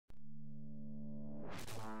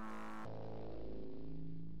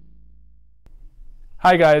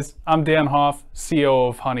Hi guys, I'm Dan Hoff, COO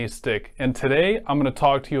of HoneyStick, and today I'm going to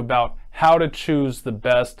talk to you about how to choose the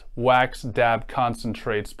best wax dab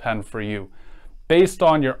concentrates pen for you. Based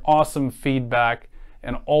on your awesome feedback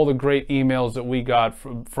and all the great emails that we got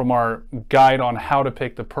from our guide on how to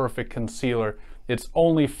pick the perfect concealer, it's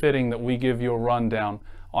only fitting that we give you a rundown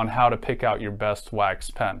on how to pick out your best wax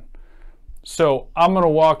pen. So I'm going to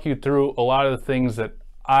walk you through a lot of the things that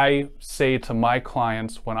I say to my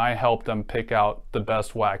clients when I help them pick out the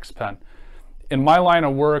best wax pen. In my line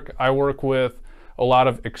of work, I work with a lot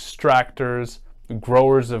of extractors,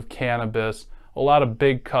 growers of cannabis, a lot of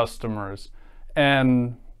big customers.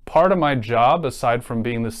 And part of my job, aside from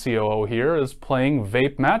being the COO here, is playing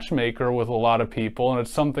vape matchmaker with a lot of people. And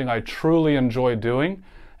it's something I truly enjoy doing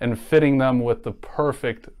and fitting them with the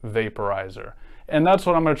perfect vaporizer. And that's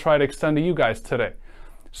what I'm going to try to extend to you guys today.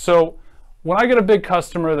 So when I get a big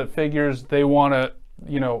customer that figures they want to,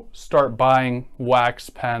 start buying wax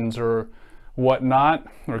pens or whatnot,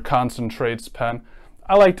 or concentrates pen,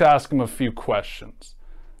 I like to ask them a few questions.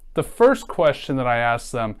 The first question that I ask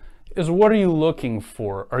them is, what are you looking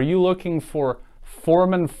for? Are you looking for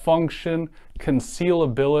form and function,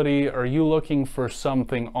 concealability? Are you looking for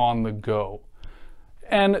something on the go?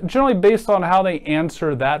 And generally based on how they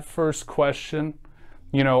answer that first question,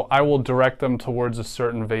 I will direct them towards a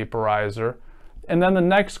certain vaporizer. And then the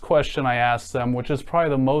next question I ask them, which is probably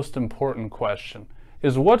the most important question,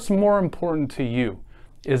 is what's more important to you?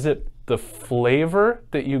 Is it the flavor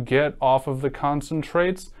that you get off of the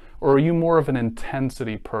concentrates, or are you more of an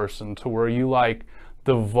intensity person to where you like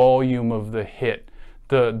the volume of the hit,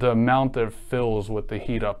 the amount that fills with the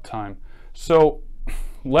heat up time? So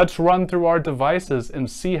let's run through our devices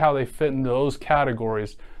and see how they fit into those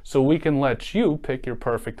categories so we can let you pick your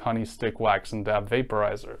perfect HoneyStick wax and dab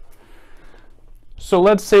vaporizer. So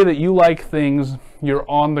let's say that you like things, you're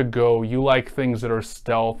on the go, you like things that are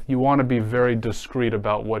stealth, you want to be very discreet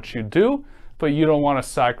about what you do, but you don't want to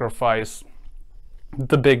sacrifice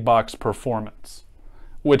the big box performance,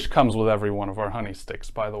 which comes with every one of our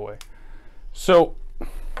HoneySticks, by the way. So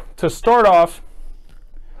to start off,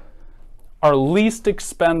 our least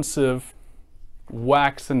expensive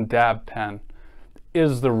wax and dab pen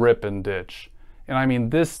is the Rip and Ditch. And I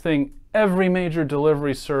mean, this thing, every major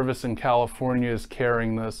delivery service in California is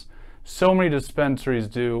carrying this. So many dispensaries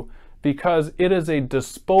do, because it is a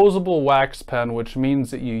disposable wax pen, which means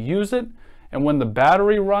that you use it, and when the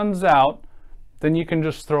battery runs out, then you can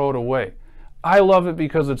just throw it away. I love it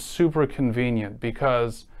because it's super convenient,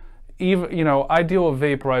 because even, I deal with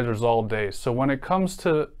vaporizers all day. So when it comes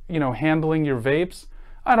to, handling your vapes,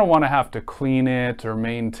 I don't want to have to clean it or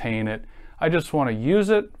maintain it. I just want to use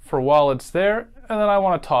it for while it's there, and then I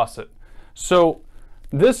want to toss it. So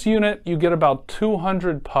this unit, you get about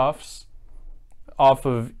 200 puffs off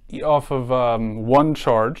of one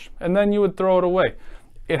charge, and then you would throw it away.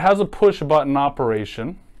 It has a push button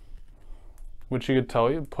operation, which you could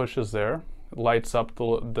tell you pushes there. It lights up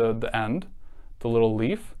the end, the little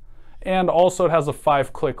leaf. And also it has a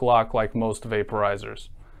 5-click lock like most vaporizers.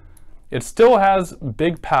 It still has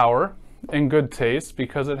big power and good taste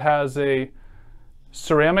because it has a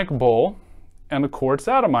ceramic bowl and a quartz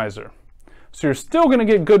atomizer. So you're still going to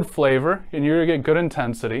get good flavor and you're going to get good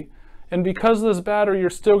intensity. And because of this battery, you're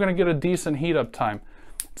still going to get a decent heat up time.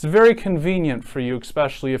 It's very convenient for you,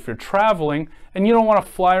 especially if you're traveling and you don't want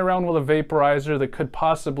to fly around with a vaporizer that could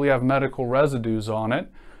possibly have medical residues on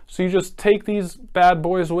it. So you just take these bad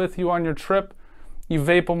boys with you on your trip. You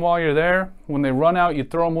vape them while you're there. When they run out, you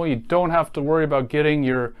throw them away. You don't have to worry about getting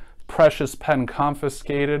your precious pen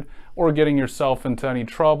confiscated or getting yourself into any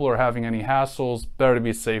trouble or having any hassles. Better to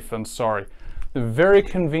be safe than sorry. Very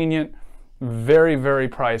convenient, very, very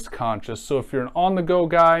price conscious. So if you're an on-the-go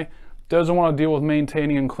guy, doesn't want to deal with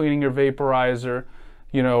maintaining and cleaning your vaporizer,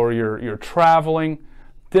 or you're traveling,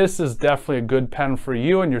 this is definitely a good pen for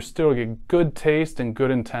you, and you're still getting good taste and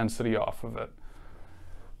good intensity off of it.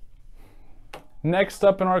 Next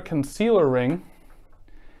up in our concealer ring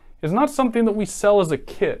is not something that we sell as a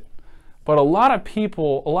kit, but a lot of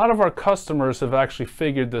people, a lot of our customers have actually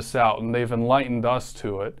figured this out, and they've enlightened us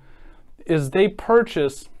to it, is they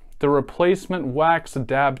purchase the replacement wax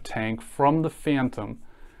dab tank from the Phantom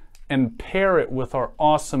and pair it with our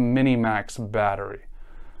awesome Mini-Max battery.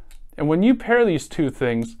 And when you pair these two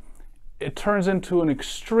things, it turns into an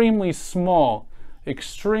extremely small,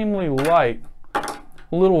 extremely light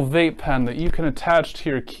little vape pen that you can attach to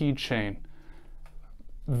your keychain.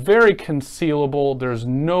 Very concealable. There's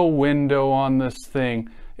no window on this thing.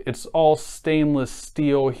 It's all stainless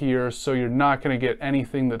steel here, so you're not going to get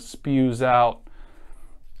anything that spews out.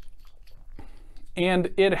 And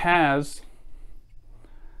it has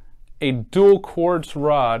a dual quartz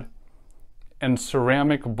rod and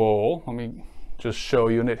ceramic bowl. Let me just show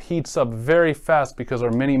you, and it heats up very fast because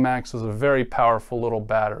our Mini Max is a very powerful little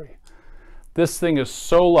battery. This thing is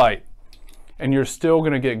so light, and you're still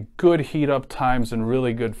going to get good heat up times and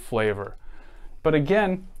really good flavor. But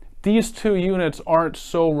again, these two units aren't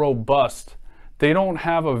so robust. They don't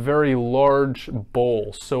have a very large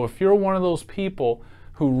bowl. So if you're one of those people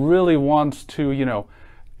who really wants to, you know,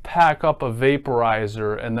 pack up a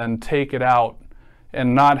vaporizer and then take it out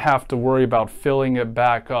and not have to worry about filling it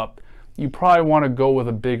back up, you probably want to go with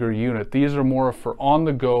a bigger unit. These are more for on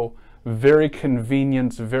the go, very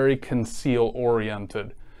convenient, very conceal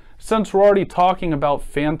oriented. Since we're already talking about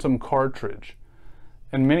Phantom cartridge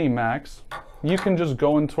and Mini Max, you can just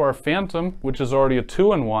go into our Phantom, which is already a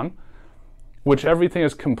 2-in-1, which everything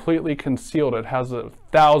is completely concealed. It has a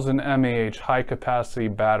 1000 mAh high capacity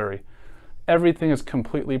battery. Everything is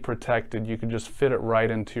completely protected. You can just fit it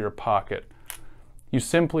right into your pocket. You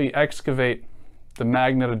simply excavate the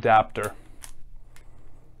magnet adapter,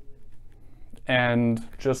 and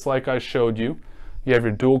just like I showed you, you have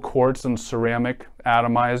your dual quartz and ceramic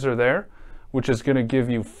atomizer there, which is going to give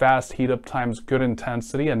you fast heat up times, good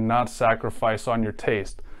intensity, and not sacrifice on your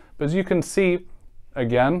taste. But as you can see,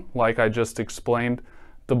 again, like I just explained,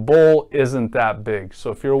 the bowl isn't that big.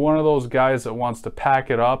 So if you're one of those guys that wants to pack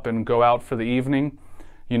it up and go out for the evening,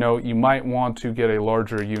 you know, you might want to get a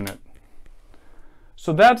larger unit.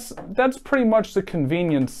 So that's pretty much the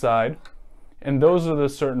convenience side, and those are the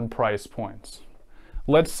certain price points.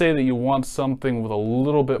 Let's say that you want something with a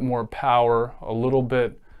little bit more power, a little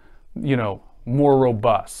bit, you know, more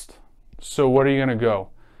robust. So what are you going to go?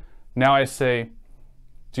 Now I say,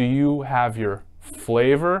 do you have your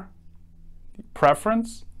flavor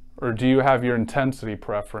preference, or do you have your intensity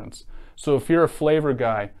preference? So if you're a flavor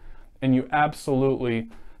guy and you absolutely,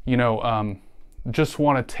 you know, just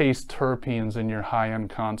want to taste terpenes in your high-end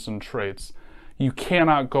concentrates, you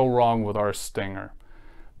cannot go wrong with our Stinger.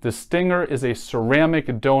 The Stinger is a ceramic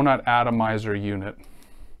donut atomizer unit,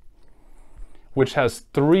 which has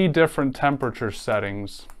 3 different temperature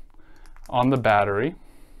settings on the battery,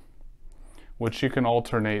 which you can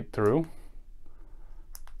alternate through.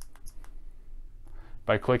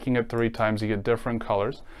 By clicking it 3 times, you get different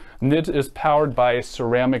colors. And it is powered by a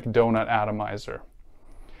ceramic donut atomizer.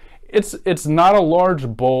 It's not a large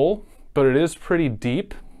bowl, but it is pretty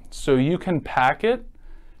deep, so you can pack it.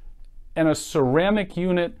 And a ceramic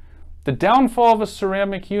unit, the downfall of a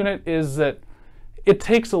ceramic unit is that it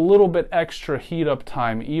takes a little bit extra heat up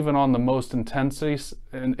time, even on the most intense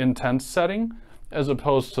setting, as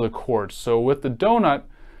opposed to the quartz. So with the donut,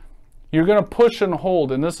 you're going to push and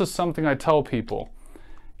hold, and this is something I tell people,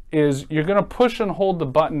 is you're going to push and hold the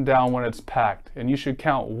button down when it's packed, and you should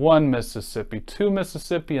count 1 Mississippi, 2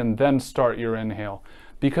 Mississippi, and then start your inhale,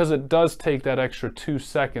 because it does take that extra 2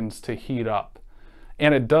 seconds to heat up,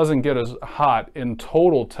 and it doesn't get as hot in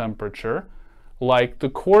total temperature like the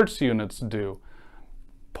quartz units do.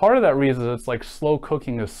 Part of that reason is it's like slow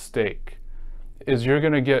cooking a steak, is you're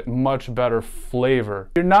going to get much better flavor.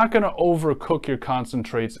 You're not going to overcook your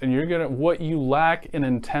concentrates, and you're going to, what you lack in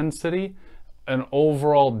intensity and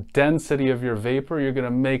overall density of your vapor, you're going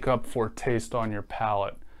to make up for taste on your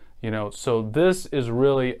palate. You know, so this is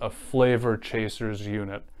really a flavor chasers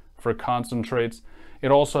unit for concentrates.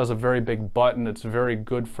 It also has a very big button. It's very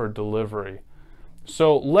good for delivery.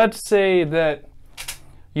 So let's say that,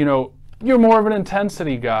 you know, you're more of an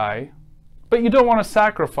intensity guy, but you don't want to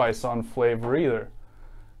sacrifice on flavor either.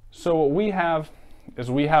 So what we have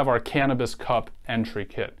is we have our cannabis cup entry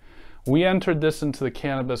kit. We entered this into the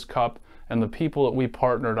cannabis cup, and the people that we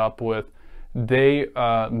partnered up with, they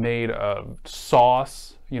made a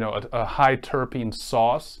sauce, you know, a high terpene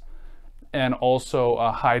sauce, and also a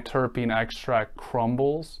high terpene extract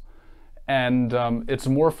crumbles. And it's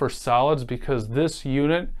more for solids, because this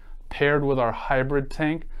unit paired with our hybrid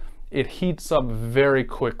tank, it heats up very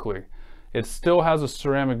quickly. It still has a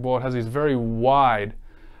ceramic bowl. It has these very wide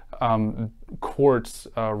quartz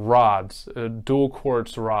rods, dual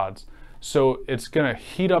quartz rods. So it's going to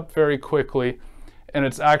heat up very quickly, and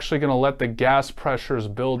it's actually going to let the gas pressures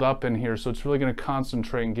build up in here. So it's really going to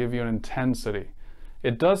concentrate and give you an intensity.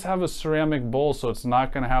 It does have a ceramic bowl, so it's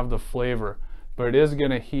not going to have the flavor, but it is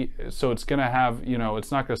going to heat. So it's going to have, you know,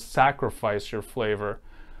 it's not going to sacrifice your flavor,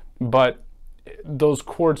 but those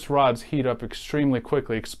quartz rods heat up extremely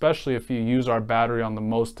quickly, especially if you use our battery on the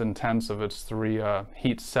most intense of its 3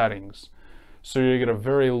 heat settings. So you get a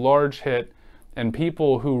very large hit, and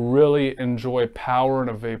people who really enjoy power in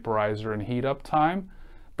a vaporizer and heat up time,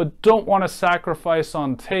 but don't want to sacrifice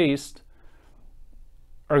on taste,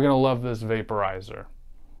 are going to love this vaporizer.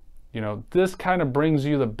 You know, this kind of brings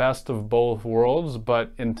you the best of both worlds,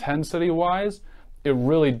 but intensity-wise, it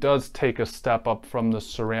really does take a step up from the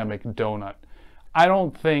ceramic donut. I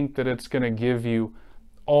don't think that it's going to give you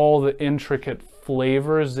all the intricate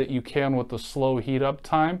flavors that you can with the slow heat up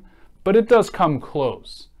time, but it does come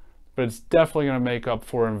close. But it's definitely going to make up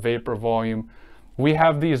for in vapor volume. We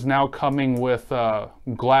have these now coming with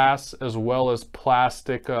glass as well as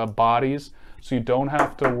plastic bodies, so you don't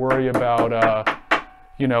have to worry about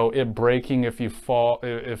you know, it breaking if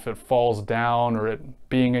it falls down, or it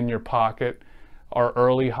being in your pocket. Our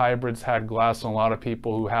early hybrids had glass, and a lot of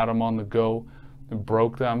people who had them on the go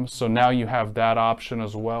broke them. So now you have that option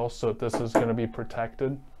as well, so this is going to be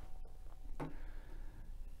protected.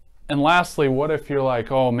 And lastly, what if you're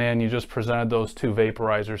like, oh man, you just presented those two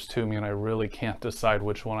vaporizers to me and I really can't decide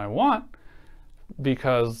which one I want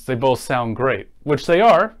because they both sound great, which they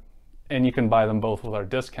are, and you can buy them both with our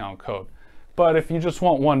discount code. But if you just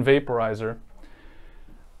want one vaporizer,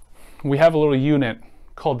 we have a little unit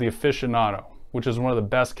called the Aficionado, which is one of the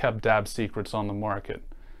best kept dab secrets on the market.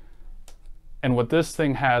 And what this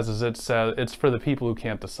thing has is it's for the people who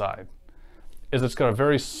can't decide. It's got a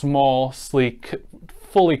very small, sleek,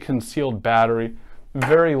 fully concealed battery,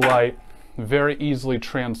 very light, very easily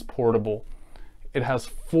transportable. It has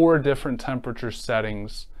 4 different temperature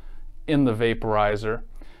settings in the vaporizer.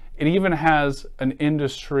 It even has an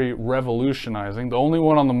industry revolutionizing, the only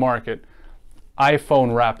one on the market,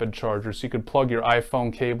 iPhone rapid charger. So you could plug your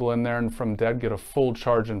iPhone cable in there and from dead get a full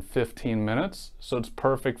charge in 15 minutes. So it's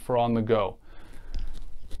perfect for on the go.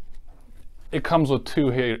 It comes with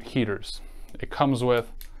 2 heaters. It comes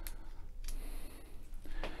with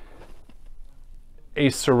a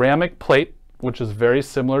ceramic plate, which is very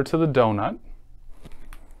similar to the donut,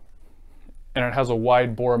 and it has a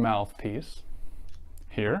wide bore mouthpiece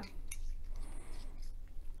here.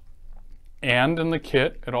 And in the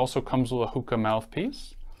kit, it also comes with a hookah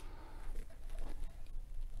mouthpiece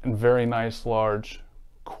and very nice large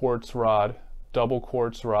quartz rod, double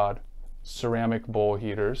quartz rod, ceramic bowl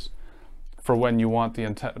heaters for when you want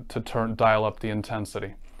to dial up the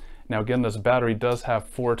intensity. Now again, this battery does have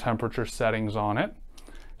 4 temperature settings on it.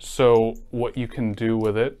 So what you can do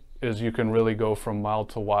with it is you can really go from mild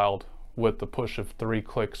to wild with the push of 3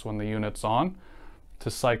 clicks when the unit's on to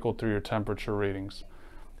cycle through your temperature readings.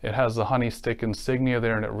 It has the HoneyStick insignia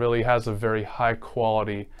there, and it really has a very high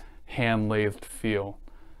quality hand-lathed feel.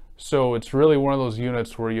 So it's really one of those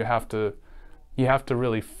units where you have to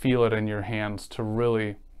really feel it in your hands to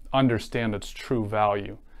really understand its true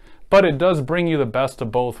value. But it does bring you the best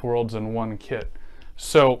of both worlds in one kit.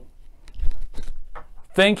 So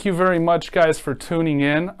thank you very much, guys, for tuning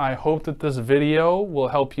in. I hope that this video will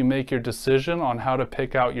help you make your decision on how to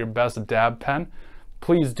pick out your best dab pen.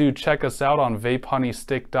 Please do check us out on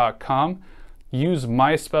vapehoneystick.com. Use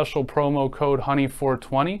my special promo code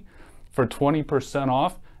HONEY420 for 20%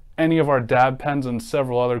 off any of our dab pens and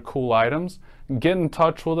several other cool items. Get in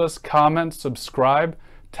touch with us, comment, subscribe,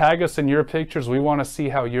 tag us in your pictures. We want to see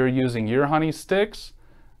how you're using your honey sticks.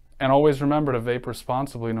 And always remember to vape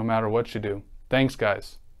responsibly no matter what you do. Thanks,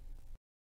 guys.